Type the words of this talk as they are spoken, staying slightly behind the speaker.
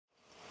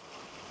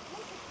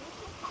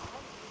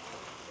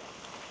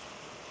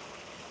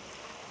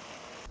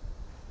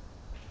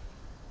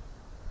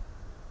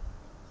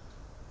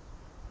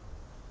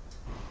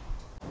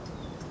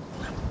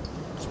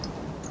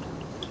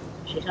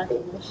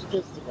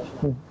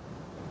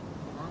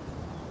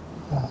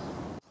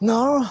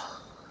Now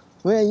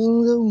we are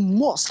in the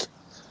mosque,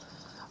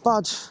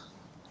 but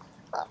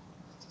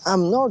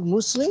I'm not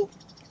Muslim,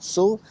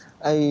 so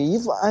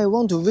if I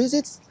want to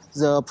visit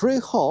the prayer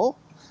hall,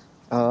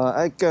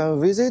 I can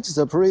visit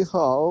the prayer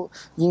hall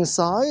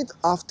inside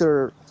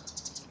after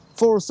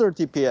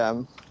 4:30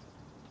 p.m.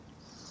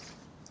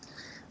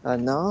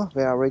 And now,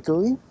 where are we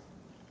going?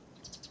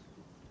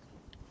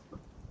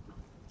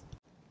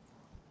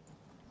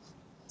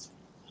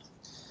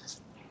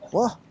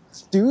 Wow,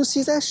 do you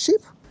see that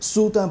ship?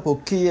 Sultan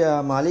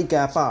Bokia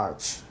Malika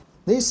barge.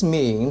 This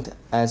meant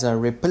as a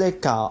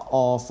replica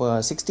of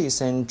a 16th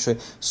century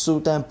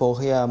Sultan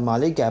Bokia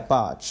Malika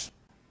barge.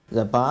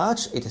 The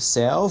barge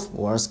itself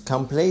was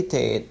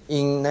completed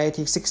in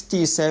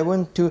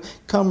 1967 to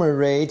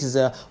commemorate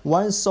the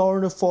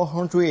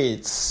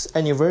 1400th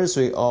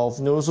anniversary of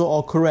Nuzul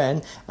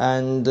al-Quran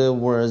and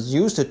was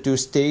used to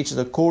stage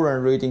the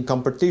Quran reading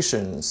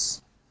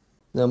competitions.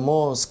 The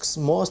mosque's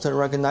most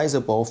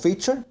recognizable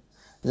feature,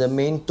 the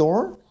main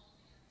door,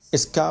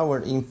 is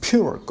covered in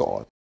pure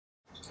gold.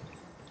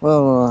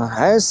 Well,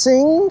 I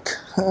think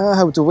I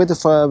have to wait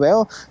for a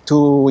while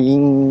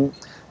to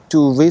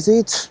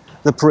visit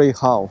the prayer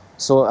hall,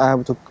 so I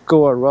have to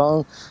go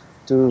around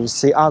to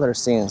see other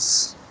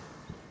things.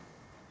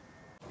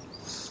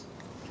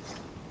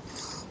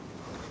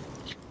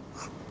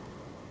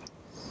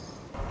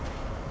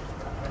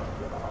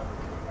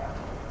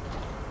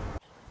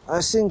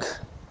 I think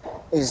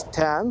it's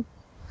time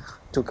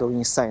to go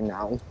inside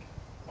now.